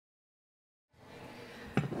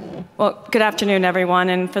Well, good afternoon, everyone.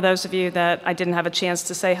 And for those of you that I didn't have a chance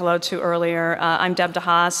to say hello to earlier, I'm Deb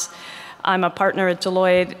DeHaas. I'm a partner at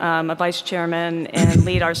Deloitte, a vice chairman, and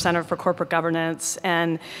lead our Center for Corporate Governance.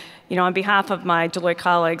 And on behalf of my Deloitte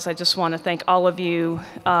colleagues, I just want to thank all of you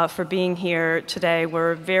for being here today.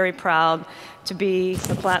 We're very proud to be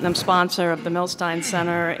the platinum sponsor of the Millstein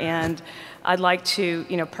Center, and I'd like to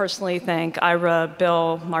personally thank Ira,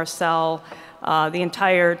 Bill, Marcel, the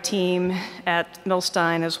entire team at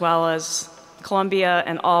Millstein, as well as Columbia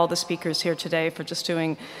and all the speakers here today for just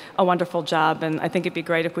doing a wonderful job. And I think it'd be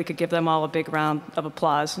great if we could give them all a big round of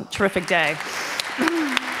applause. Terrific day.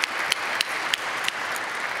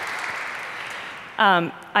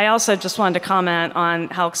 I also just wanted to comment on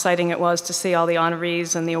how exciting it was to see all the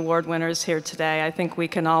honorees and the award winners here today. I think we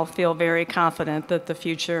can all feel very confident that the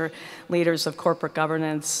future leaders of corporate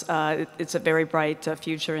governance, it's a very bright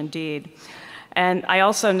future indeed. And I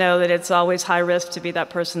also know that it's always high risk to be that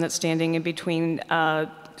person that's standing in between the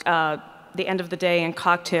end of the day and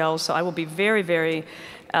cocktails, so I will be very, very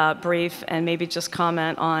brief and maybe just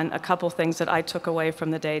comment on a couple things that I took away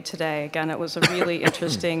from the day today. Again, it was a really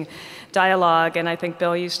interesting dialogue, and I think,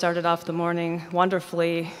 Bill, you started off the morning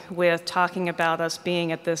wonderfully with talking about us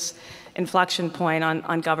being at this inflection point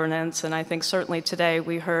on governance, and I think certainly today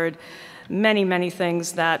we heard many, many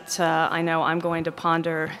things that I know I'm going to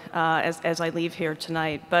ponder as I leave here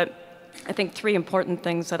tonight. But I think three important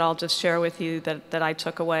things that I'll just share with you that I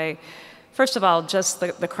took away. First of all, just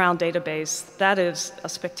the Crown database. That is a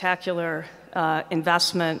spectacular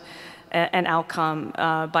investment and outcome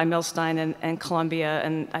by Millstein and Columbia,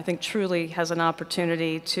 and I think truly has an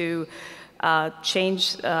opportunity to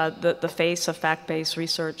change the face of fact-based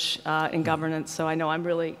research in governance. So I know I'm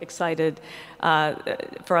really excited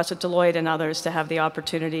for us at Deloitte and others to have the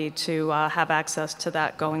opportunity to have access to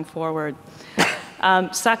that going forward.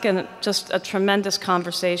 Second, just a tremendous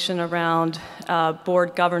conversation around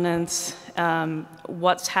board governance,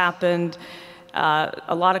 what's happened,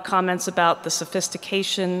 a lot of comments about the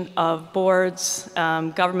sophistication of boards,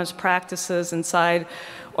 government's practices inside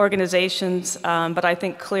organizations, but I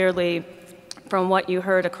think clearly from what you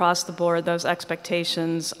heard across the board, those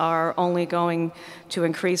expectations are only going to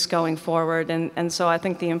increase going forward. And so I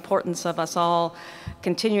think the importance of us all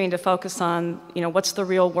continuing to focus on, what's the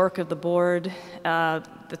real work of the board,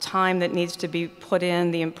 the time that needs to be put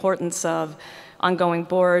in, the importance of ongoing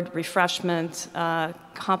board refreshment,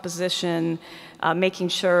 composition, making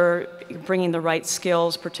sure you're bringing the right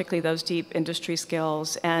skills, particularly those deep industry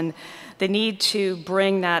skills, and the need to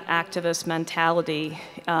bring that activist mentality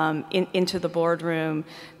into the boardroom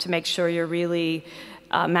to make sure you're really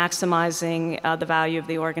maximizing the value of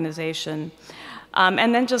the organization.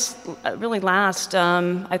 And then just really last,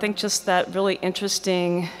 I think just that really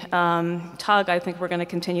interesting tug I think we're going to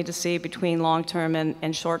continue to see between long-term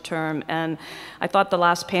and short-term. And I thought the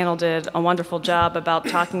last panel did a wonderful job about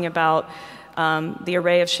talking about the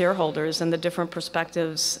array of shareholders and the different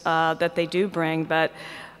perspectives that they do bring. But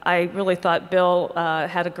I really thought Bill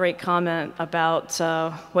had a great comment about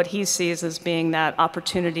what he sees as being that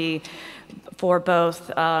opportunity for both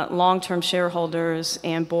long-term shareholders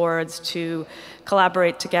and boards to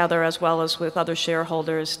collaborate together, as well as with other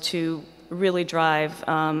shareholders, to really drive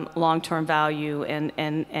long-term value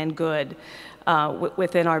and good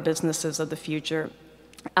within our businesses of the future.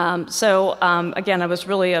 Again, it was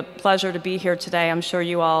really a pleasure to be here today. I'm sure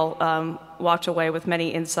you all walked away with many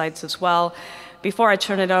insights as well. Before I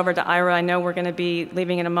turn it over to Ira, I know we're going to be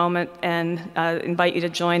leaving in a moment, and invite you to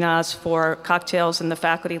join us for cocktails in the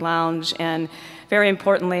faculty lounge. And very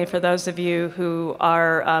importantly, for those of you who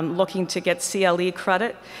are looking to get CLE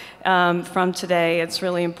credit from today, it's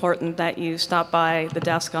really important that you stop by the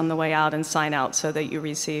desk on the way out and sign out so that you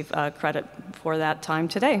receive credit for that time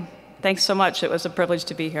today. Thanks so much. It was a privilege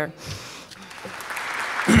to be here.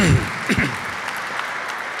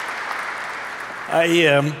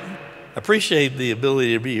 I appreciate the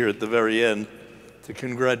ability to be here at the very end to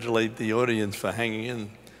congratulate the audience for hanging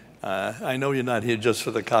in. I know you're not here just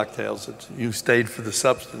for the cocktails. You stayed for the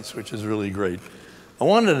substance, which is really great. I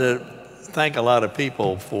wanted to thank a lot of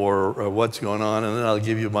people for what's going on, and then I'll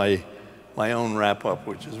give you my own wrap-up,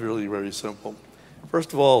 which is really very simple.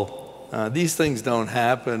 First of all, these things don't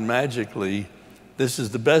happen magically. This is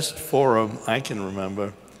the best forum I can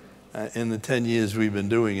remember in the 10 years we've been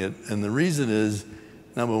doing it, and the reason is,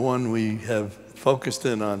 number one, we have focused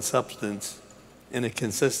in on substance in a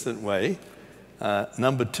consistent way.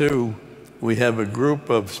 Number two, we have a group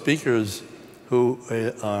of speakers who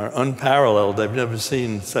are unparalleled. I've never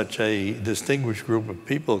seen such a distinguished group of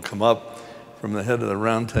people come up, from the head of the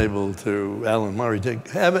round table to Alan Murray. To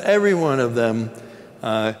have every one of them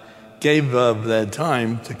gave of their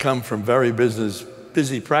time to come from very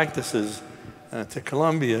busy practices to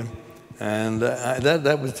Columbia. And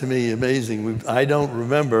that was, to me, amazing. I don't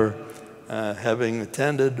remember having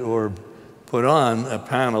attended or put on a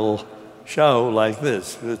panel show like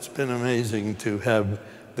this. It's been amazing to have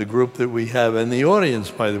the group that we have. And the audience,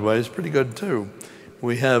 by the way, is pretty good, too.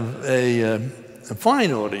 We have a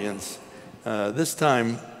fine audience, this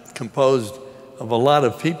time composed of a lot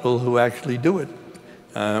of people who actually do it,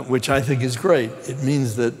 which I think is great. It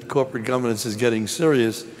means that corporate governance is getting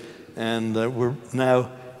serious, and we're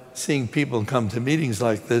now seeing people come to meetings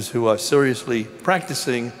like this who are seriously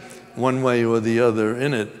practicing one way or the other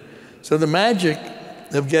in it. So the magic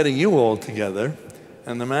of getting you all together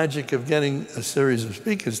and the magic of getting a series of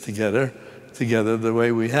speakers together the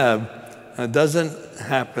way we have doesn't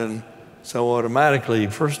happen so automatically.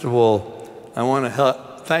 First of all, I want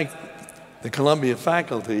to thank the Columbia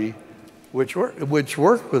faculty which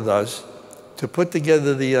worked with us to put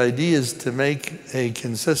together the ideas to make a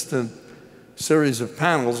consistent series of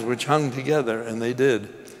panels which hung together, and they did.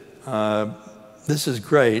 This is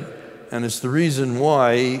great, and it's the reason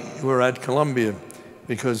why we're at Columbia,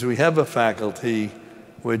 because we have a faculty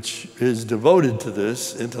which is devoted to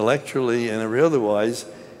this intellectually and otherwise,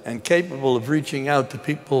 and capable of reaching out to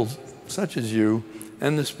people such as you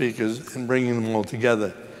and the speakers and bringing them all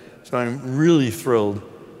together. So I'm really thrilled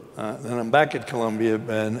that I'm back at Columbia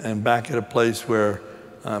and back at a place where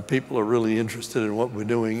people are really interested in what we're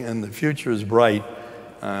doing, and the future is bright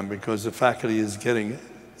because the faculty is getting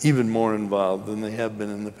even more involved than they have been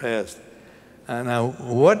in the past. Now,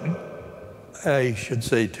 what I should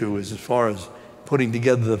say, too, is as far as putting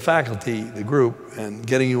together the faculty, the group, and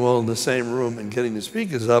getting you all in the same room and getting the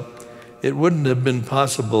speakers up, it wouldn't have been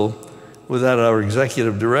possible without our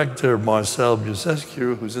executive director, Marcel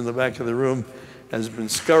Busescu, who's in the back of the room, has been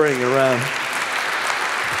scurrying around.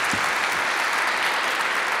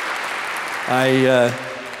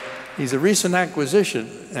 He's a recent acquisition,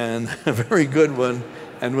 and a very good one,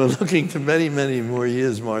 and we're looking to many, many more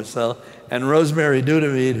years, Marcel. And Rosemary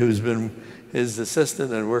Dudemead, who's been his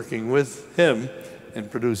assistant and working with him in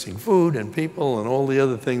producing food and people and all the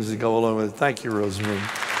other things that go along with it. Thank you, Rosemary.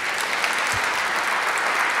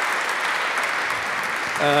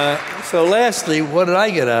 So lastly, what did I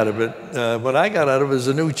get out of it? What I got out of it is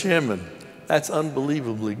a new chairman. That's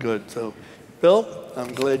unbelievably good. So, Bill,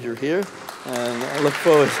 I'm glad you're here, and I look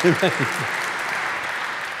forward to it.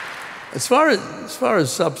 As far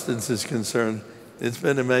as substance is concerned, it's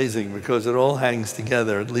been amazing because it all hangs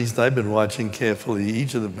together. At least I've been watching carefully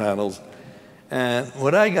each of the panels. And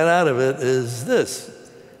what I got out of it is this.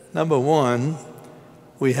 Number one,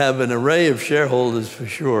 we have an array of shareholders for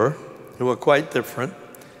sure who are quite different.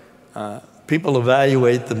 People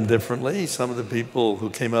evaluate them differently. Some of the people who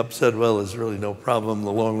came up said, well, there's really no problem.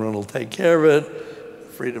 The long run will take care of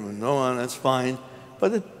it. Freedom and no on, that's fine.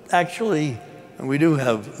 But it actually, and we do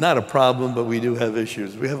have, not a problem, but we do have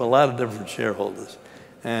issues. We have a lot of different shareholders,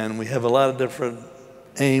 and we have a lot of different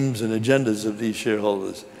aims and agendas of these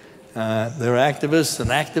shareholders. There are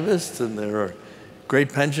activists, and there are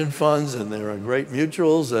great pension funds, and there are great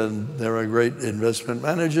mutuals, and there are great investment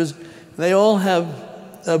managers. They all have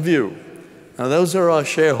a view. Now, those are our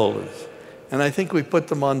shareholders, and I think we put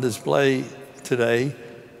them on display today.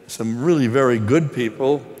 Some really very good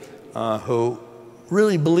people who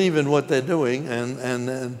really believe in what they're doing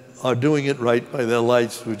and are doing it right by their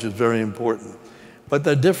lights, which is very important. But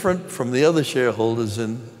they're different from the other shareholders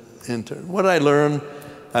in turn. What I learned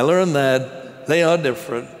that they are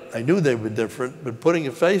different. I knew they were different, but putting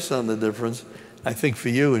a face on the difference, I think for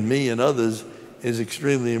you and me and others, is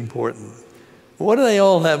extremely important. What do they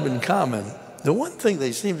all have in common? The one thing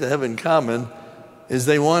they seem to have in common is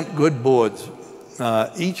they want good boards.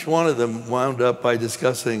 Each one of them wound up by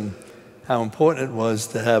discussing how important it was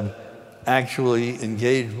to have actually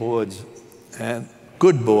engaged boards and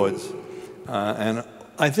good boards. And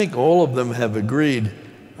I think all of them have agreed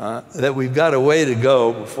that we've got a way to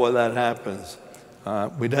go before that happens.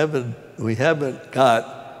 We haven't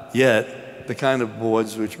got yet the kind of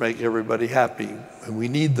boards which make everybody happy, and we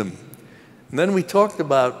need them. And then we talked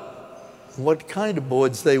about what kind of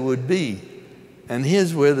boards they would be. And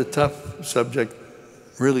here's where the tough subject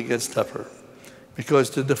really gets tougher. Because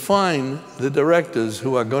to define the directors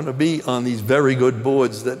who are going to be on these very good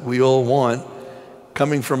boards that we all want,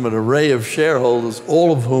 coming from an array of shareholders,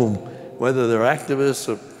 all of whom, whether they're activists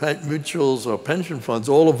or mutuals or pension funds,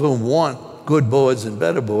 all of whom want good boards and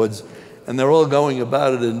better boards, and they're all going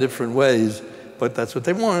about it in different ways, but that's what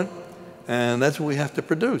they want, and that's what we have to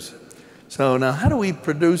produce. So now how do we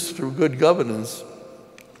produce through good governance,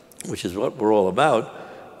 which is what we're all about,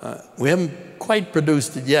 We haven't quite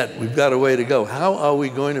produced it yet. We've got a way to go. How are we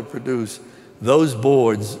going to produce those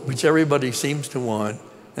boards which everybody seems to want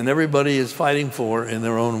and everybody is fighting for in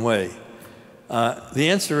their own way? The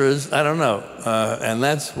answer is, I don't know. And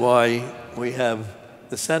that's why we have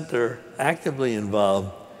the center actively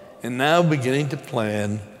involved in now beginning to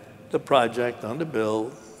plan the project on the bill,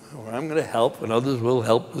 where I'm going to help and others will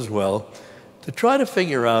help as well, to try to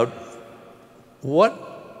figure out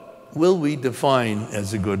what will we define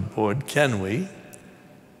as a good board. Can we?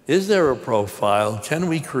 Is there a profile? Can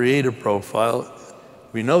we create a profile?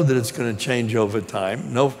 We know that it's going to change over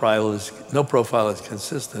time. No profile is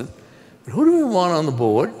consistent. But who do we want on the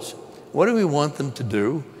boards? What do we want them to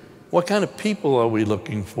do? What kind of people are we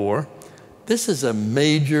looking for? This is a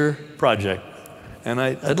major project. And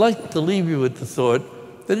I'd like to leave you with the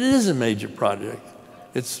thought that it is a major project.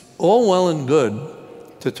 It's all well and good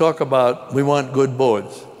to talk about we want good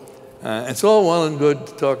boards. It's all well and good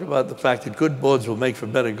to talk about the fact that good boards will make for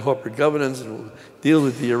better corporate governance and will deal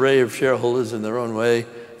with the array of shareholders in their own way,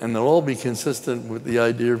 and they'll all be consistent with the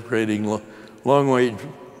idea of creating long-wage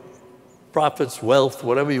profits, wealth,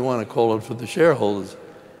 whatever you want to call it, for the shareholders.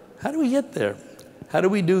 How do we get there? How do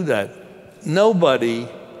we do that? Nobody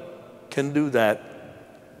can do that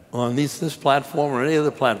on this platform or any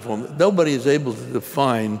other platform. Nobody is able to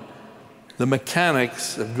define the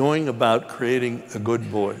mechanics of going about creating a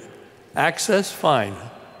good board. Access, fine.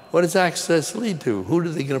 What does access lead to? Who are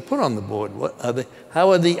they going to put on the board?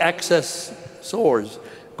 How are the accessors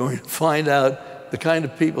going to find out the kind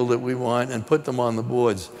of people that we want and put them on the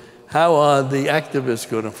boards? How are the activists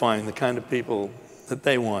going to find the kind of people that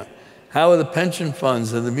they want? How are the pension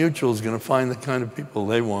funds and the mutuals going to find the kind of people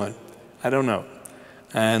they want? I don't know.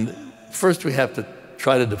 And first we have to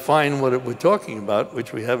try to define what we're talking about,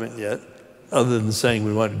 which we haven't yet, other than saying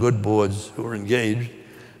we want good boards who are engaged.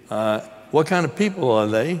 What kind of people are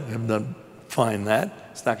they? We haven't defined that.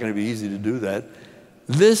 It's not going to be easy to do that.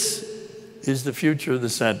 This is the future of the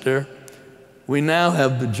center. We now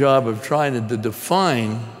have the job of trying to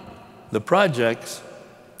define the projects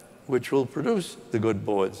which will produce the good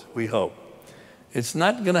boards, we hope. It's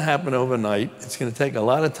not going to happen overnight. It's going to take a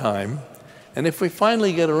lot of time. And if we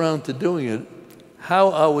finally get around to doing it,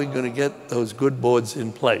 how are we going to get those good boards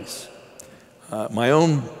in place? My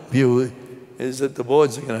own view is that the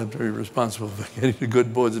boards are going to have to be responsible for getting the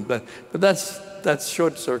good boards in place. But that's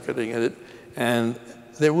short-circuiting it. And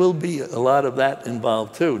there will be a lot of that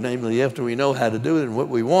involved too. Namely, after we know how to do it and what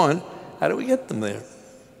we want, how do we get them there?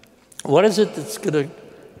 What is it that's going to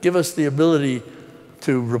give us the ability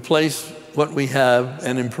to replace what we have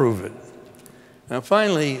and improve it? Now,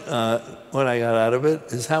 finally, what I got out of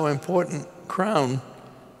it is how important Crown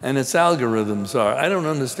and its algorithms are. I don't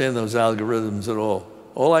understand those algorithms at all.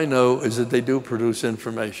 All I know is that they do produce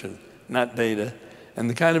information, not data. And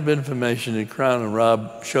the kind of information that Crown and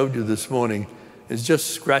Rob showed you this morning is just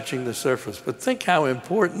scratching the surface. But think how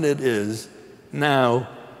important it is now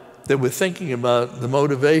that we're thinking about the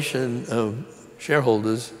motivation of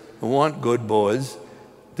shareholders who want good boards.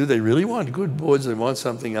 Do they really want good boards? They want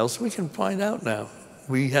something else? We can find out now.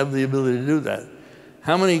 We have the ability to do that.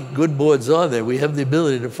 How many good boards are there? We have the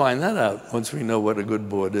ability to find that out once we know what a good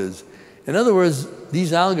board is. In other words,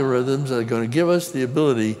 these algorithms are going to give us the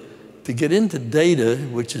ability to get into data,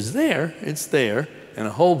 which is there, it's there, in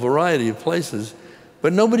a whole variety of places,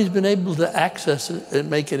 but nobody's been able to access it and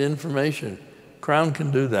make it information. Crown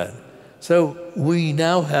can do that. So we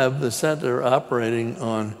now have the center operating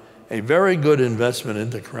on a very good investment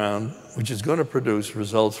into Crown, which is going to produce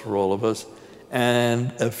results for all of us,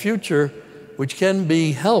 and a future which can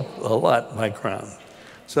be helped a lot by Crown.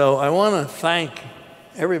 So I want to thank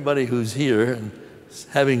everybody who's here and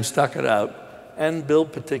having stuck it out, and Bill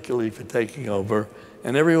particularly for taking over,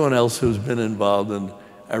 and everyone else who's been involved. And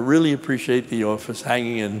I really appreciate the office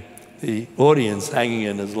hanging in, the audience hanging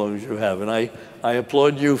in as long as you have. And I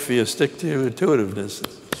applaud you for your stick-to-itiveness.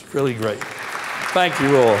 It's really great. Thank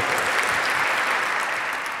you all.